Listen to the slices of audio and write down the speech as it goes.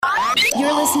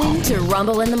You're listening to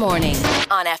Rumble in the Morning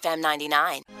on FM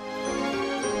 99.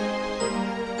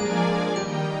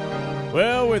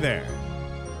 Well, we're there.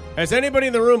 Has anybody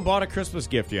in the room bought a Christmas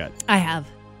gift yet? I have.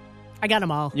 I got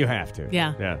them all. You have to.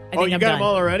 Yeah. Yeah. I think You I'm got done. them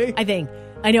all already? I think.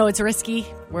 I know it's risky.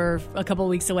 We're a couple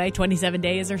weeks away, 27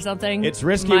 days or something. It's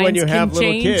risky Minds when you have can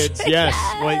little change. kids. Yes.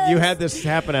 Well, you had this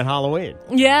happen at Halloween.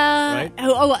 Yeah. Right?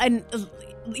 And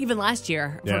even last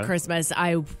year Yeah. for Christmas,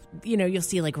 you'll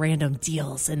see like random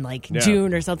deals in like Yeah.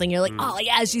 June or something. You're like, oh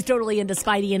yeah, she's totally into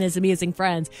Spidey and his amazing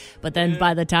friends. But then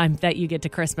by the time that you get to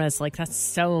Christmas, like that's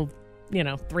so,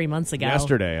 3 months ago.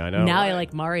 Yesterday, I know. Now I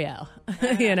like Mario,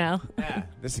 Yeah.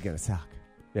 This is going to suck.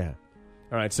 Yeah.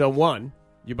 All right. So, one,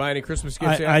 you buy any Christmas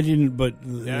gifts yet? I didn't, but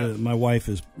Yeah. my wife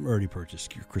has already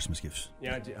purchased Christmas gifts.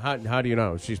 Yeah. How do you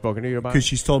know? She's spoken to you about it? Because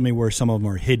she's told me where some of them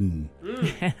are hidden,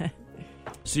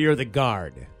 So you're the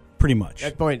guard. pretty much.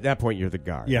 At that point, you're the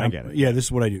guard. Yeah, I get it. Yeah, this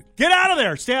is what I do. Get out of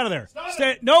there! Stay out of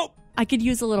there! Nope! I could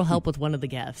use a little help with one of the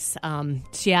gifts.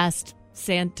 She asked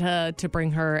Santa to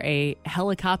bring her a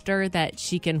helicopter that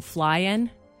she can fly in.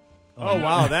 Oh,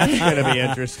 wow. That's going to be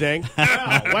interesting.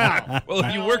 Wow. Well,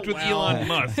 if you worked with Elon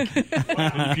Musk, you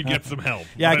could get some help.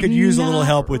 Yeah, I could use a little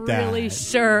help with that. Really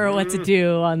sure what to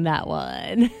do on that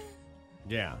one.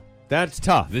 Yeah. That's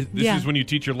tough. This Yeah. is when you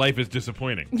teach her life is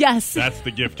disappointing. Yes. That's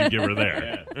the gift you give her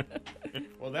there.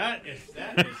 Well, that is.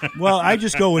 Well, I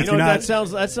just go with You know, you're not.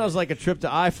 that sounds like a trip to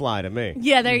iFly to me.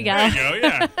 Yeah, there you go. Oh,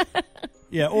 yeah.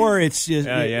 Yeah, or it's just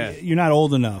Yeah. you're not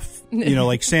old enough.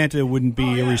 Like Santa wouldn't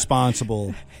be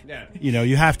irresponsible. Yeah.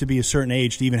 You have to be a certain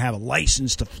age to even have a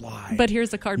license to fly. But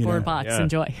here's a cardboard box. Yeah.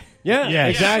 Enjoy. Yeah,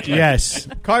 yes, exactly. Yes,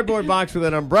 Cardboard box with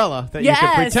an umbrella that Yes. you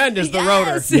can pretend is the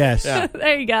rotor. yes. Yeah.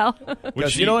 There you go.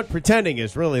 Because you know what? Pretending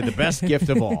is really the best gift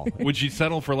of all. Would she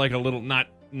settle for like a little, not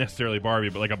necessarily Barbie,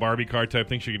 but like a Barbie car type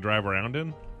thing she could drive around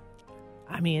in?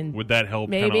 I mean, Would that help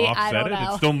kind Maybe, of I offset don't it? know.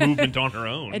 It's still movement on her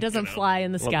own. it doesn't fly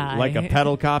in the sky. Like a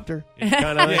pedal copter.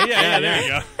 Kind of Yeah, there you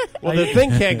go. Well, the thing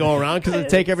can't go around because it'll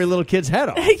take every little kid's head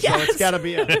off. So it's got to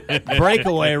be a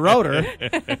breakaway rotor.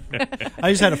 I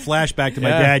just had a flashback to my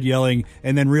Yeah. dad yelling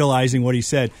and then realizing what he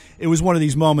said. It was one of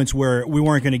these moments where we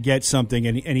weren't going to get something,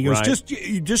 and he goes,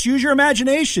 Right. "Just use your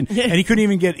imagination." And he couldn't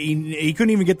even get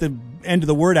the end of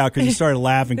the word out because he started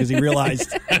laughing because he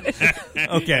realized,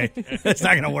 okay, that's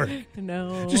not going to work. no.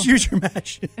 Just use your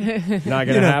imagination. Not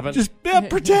going to happen. Just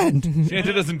pretend.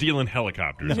 Santa doesn't deal in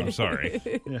helicopters. I'm sorry.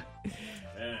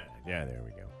 Yeah, there we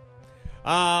go.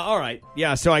 All right.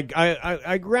 Yeah, so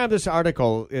I grabbed this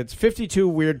article. It's 52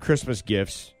 weird Christmas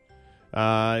gifts,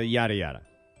 yada, yada.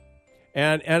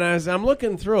 And as I'm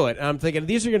looking through it, I'm thinking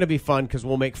these are going to be fun because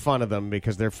we'll make fun of them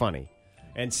because they're funny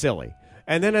and silly.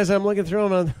 And then as I'm looking through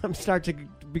them, I'm starting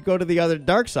to go to the other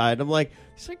dark side. I'm like,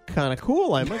 this is kind of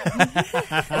cool. I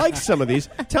like some of these.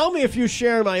 Tell me if you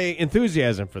share my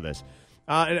enthusiasm for this.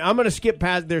 And I'm going to skip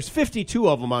past. There's 52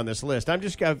 of them on this list.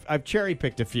 I've cherry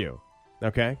picked a few.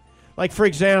 Okay, like for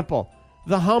example,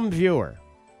 the Hum Viewer.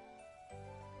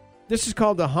 This is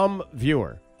called the Hum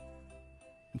Viewer.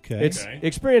 Okay. It's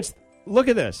experienced. Look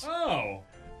at this. Oh.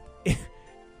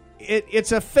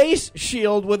 It's a face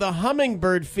shield with a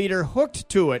hummingbird feeder hooked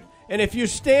to it, and if you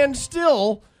stand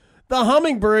still, the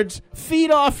hummingbirds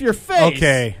feed off your face.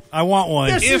 Okay, I want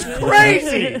one. This is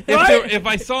crazy. Right? If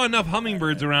I saw enough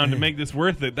hummingbirds around to make this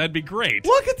worth it, that'd be great.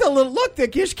 Look at the little look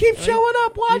that just keeps showing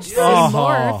up. Watch this. Oh.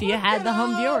 more if you had the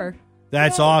home viewer.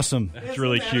 That's awesome. It's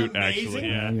really Isn't that cute, amazing?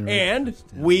 actually. Yeah. And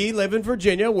we live in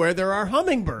Virginia where there are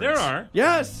hummingbirds. There are.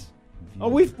 Yes. Oh,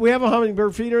 we have a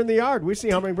hummingbird feeder in the yard. We see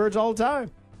hummingbirds all the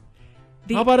time.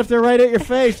 How about if they're right at your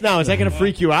face? Now, is that going to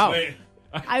freak you out? Wait.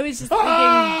 I was just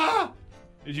thinking,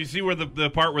 Did you see where the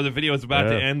part where the video is about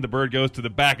Yeah. to end? The bird goes to the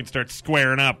back and starts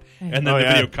squaring up, and then Oh, the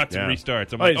yeah. video cuts and Yeah.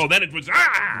 restarts. I'm Oh, like, he's- oh, then it was You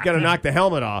got to knock the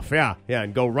helmet off. Yeah,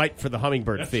 and go right for the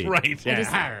hummingbird That's feed. right.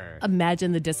 Yeah.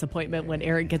 imagine the disappointment when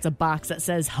Eric gets a box that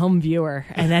says home viewer,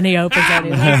 and then he opens it and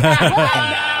he's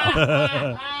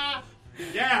like,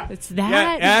 Yeah. it's Yeah,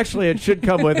 that? actually, it should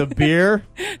come with a beer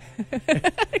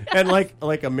and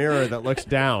like a mirror that looks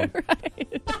down.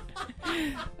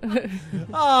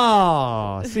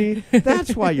 Oh, see,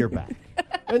 that's why you're back.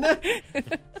 And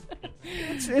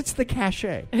it's the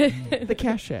cachet. The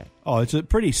cachet. Oh, it's a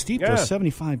pretty steep. Yeah.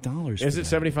 $75. Is it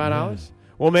 $75?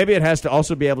 Well, maybe it has to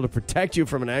also be able to protect you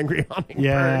from an angry hummingbird.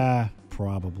 Yeah,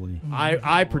 probably.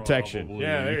 Eye protection. Probably.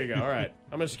 Yeah, there you go. All right,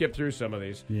 I'm gonna skip through some of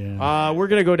these. Yeah. We're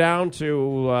gonna go down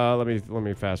to let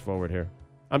me fast forward here.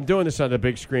 I'm doing this on the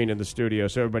big screen in the studio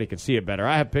so everybody can see it better.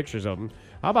 I have pictures of them.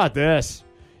 How about this?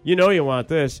 You know you want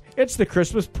this. It's the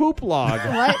Christmas poop log.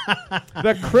 What?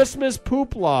 The Christmas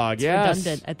poop log. Yes.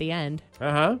 Redundant at the end.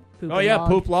 Uh huh. Poop Oh yeah, log.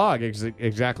 poop log.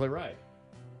 Exactly right.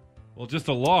 Well, just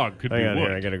a log could be Hang on wood.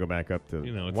 here, I got to go back up to.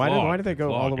 It's Why log. did they go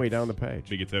It's all the log. way down the page?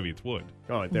 Big, it's heavy. It's wood.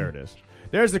 Oh, there it is.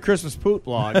 There's the Christmas poop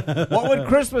log. What would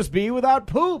Christmas be without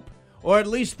poop? Or at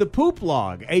least the poop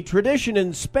log, a tradition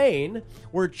in Spain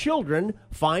where children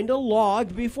find a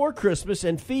log before Christmas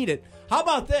and feed it. How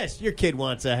about this? Your kid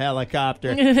wants a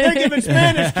helicopter. They're giving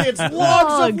Spanish kids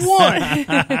logs of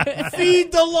wood.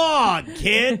 Feed the log,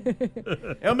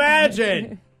 kid.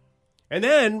 Imagine. And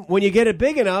then when you get it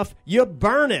big enough, you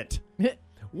burn it.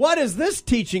 What is this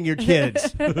teaching your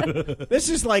kids? This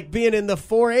is like being in the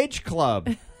 4-H club.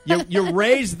 You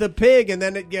raise the pig and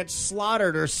then it gets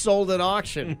slaughtered or sold at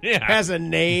auction. Yeah. Has a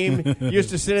name. Used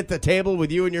to sit at the table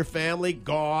with you and your family.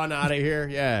 Gone out of here.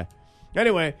 Yeah.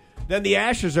 Anyway, then the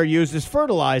ashes are used as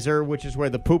fertilizer, which is where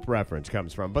the poop reference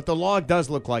comes from. But the log does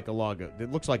look like a log.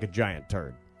 It looks like a giant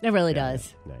turd. It really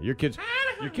does. Yeah, your kids,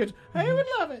 I would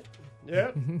love it.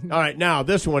 Yeah. All right, now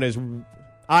this one is,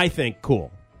 I think,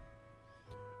 cool.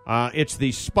 It's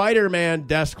the Spider-Man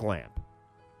desk lamp.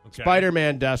 Okay.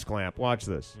 Spider-Man desk lamp. Watch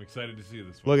this. I'm excited to see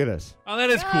this one. Look at this. Oh, that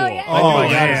is cool. yeah. Oh, my I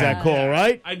do God, like is that cool,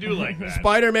 right? I do like that.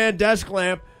 Spider-Man desk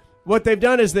lamp. What they've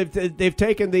done is they've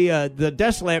taken the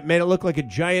desk lamp, made it look like a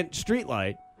giant street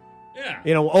light,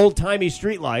 Yeah. Old-timey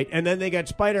street light, and then they got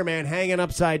Spider-Man hanging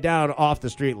upside down off the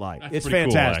street light. That's It's pretty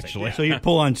cool, fantastic. actually. So you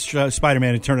pull on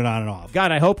Spider-Man and turn it on and off.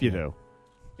 God, I hope you do.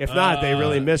 If not, they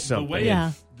really missed The something. way Yeah.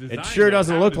 it's designed, It sure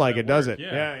doesn't how look does like that it, does work? it?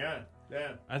 Yeah.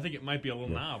 Yeah. I think it might be a little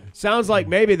knob. Sounds like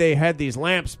maybe they had these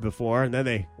lamps before, and then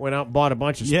they went out and bought a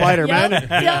bunch of Yeah. Spider-Man,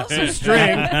 Yep. some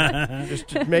string, just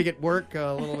to make it work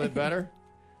a little bit better.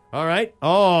 All right.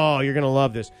 Oh, you're going to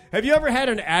love this. Have you ever had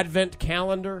an Advent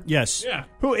calendar? Yes. Yeah.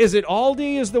 Who is it?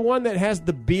 Aldi is the one that has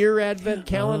the beer Advent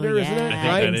calendar, isn't it? yeah. I think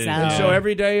Right. that is, And yeah. so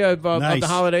every day of Nice. the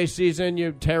holiday season,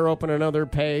 you tear open another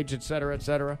page, et cetera, et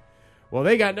cetera. Well,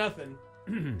 they got nothing.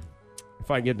 If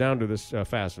I can get down to this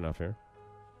fast enough here,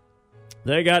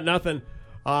 they got nothing.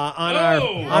 On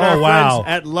our wow. friends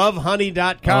at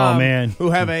lovehoney.com Oh, man.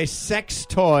 who have a sex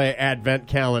toy Advent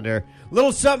calendar.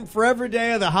 Little something for every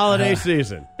day of the holiday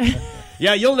season.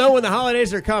 Yeah, you'll know when the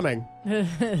holidays are coming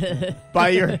by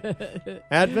your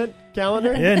Advent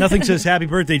calendar. Yeah, nothing says Happy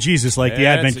Birthday Jesus like the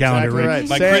Yeah, Advent that's calendar.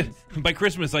 exactly Rick. right. By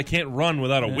Christmas, I can't run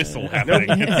without a whistle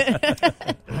happening.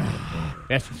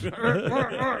 Yes.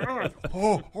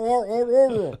 Oh,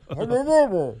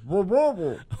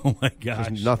 my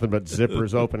gosh. Nothing but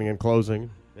zippers opening and closing.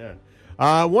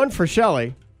 Yeah. One for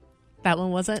Shelley. That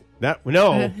one wasn't?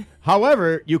 No.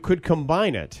 However, you could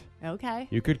combine it. Okay.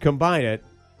 You could combine it.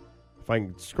 If I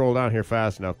can scroll down here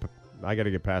fast enough, I got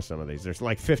to get past some of these. There's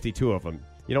like 52 of them.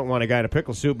 You don't want a guy in a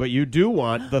pickle suit, but you do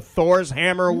want the Thor's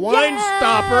Hammer wine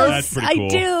stopper. That's pretty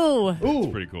cool. I do.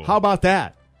 Ooh, pretty cool. How about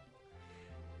that?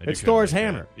 I do It's kinda Thor's like that.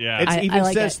 hammer. Yeah. It I even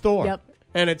like says it. Thor. Yep.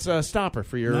 And it's a stopper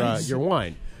for your Nice. your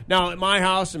wine. Now, at my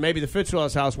house and maybe the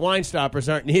Fitzwillis house, wine stoppers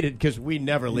aren't needed because we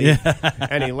never leave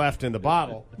any left in the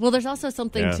bottle. Well, there's also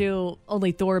something Yeah. to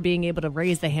only Thor being able to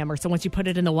raise the hammer. So once you put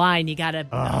it in the wine, you got to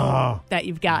know that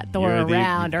you've got Thor You're the-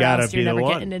 around, you've or gotta else be you're the never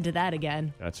one. getting into that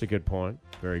again. That's a good point.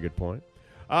 Very good point.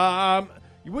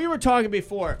 We were talking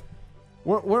before.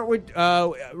 Weren't we,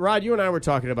 Rod, you and I were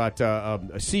talking about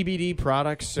CBD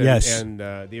products and, Yes. and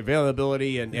the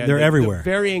availability and They're the everywhere.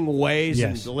 varying ways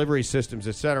and Yes. delivery systems,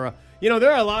 etc.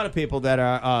 There are a lot of people that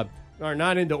are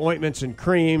not into ointments and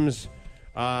creams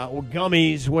or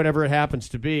gummies, whatever it happens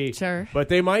to be. Sure. But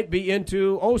they might be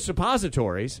into,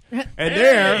 suppositories. And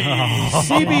they're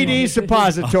CBD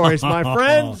suppositories, my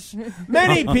friends.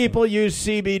 Many people use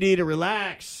CBD to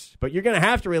relax. But you're going to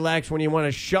have to relax when you want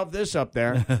to shove this up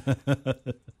there.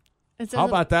 How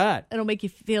about that? It'll make you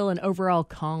feel an overall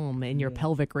calm in your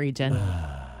pelvic region.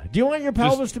 Do you want your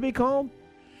pelvis to be calm?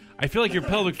 I feel like your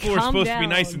pelvic floor is Calm supposed to be down.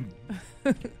 nice and.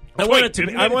 I want it to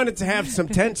be. I want it to have some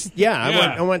tense. Yeah,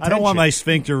 I want. I don't want my tension.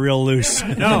 sphincter real loose.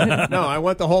 No. I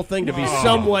want the whole thing to be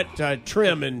somewhat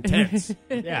trim and tense.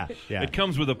 Yeah. It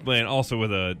comes with also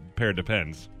with a pair of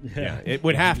Depends. Yeah. It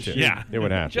would have to. Yeah. It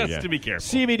would have to. Just yeah. to be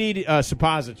careful. CBD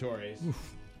suppositories.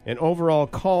 And overall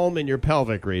calm in your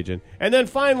pelvic region. And then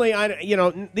finally,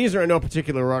 these are in no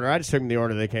particular order. I just took them in the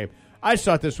order they came. I just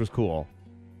thought this was cool.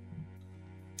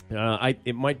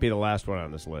 It might be the last one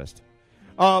on this list.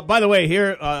 By the way,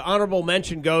 here, honorable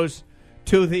mention goes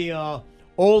to the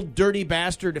old dirty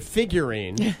bastard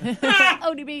figurine.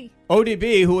 ODB.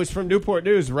 ODB, who was from Newport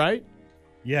News, right?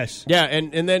 Yes. Yeah,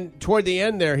 and then toward the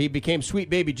end there, he became Sweet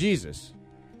Baby Jesus.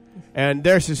 And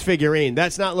there's his figurine.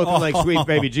 That's not looking like Sweet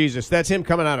Baby Jesus. That's him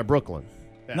coming out of Brooklyn.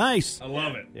 Nice. I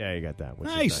love it. Yeah, you got that. Which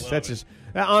is Nice. That's his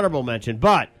honorable mention.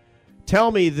 But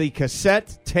tell me the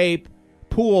cassette tape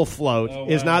pool float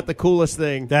is not the coolest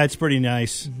thing. That's pretty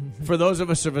nice. For those of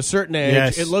us of a certain age,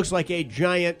 Yes. it looks like a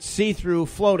giant see-through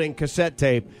floating cassette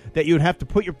tape that you'd have to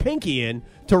put your pinky in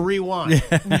to rewind.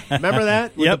 Remember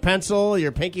that? With Yep. the pencil,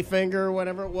 your pinky finger, or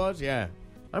whatever it was? Yeah.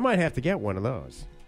 I might have to get one of those.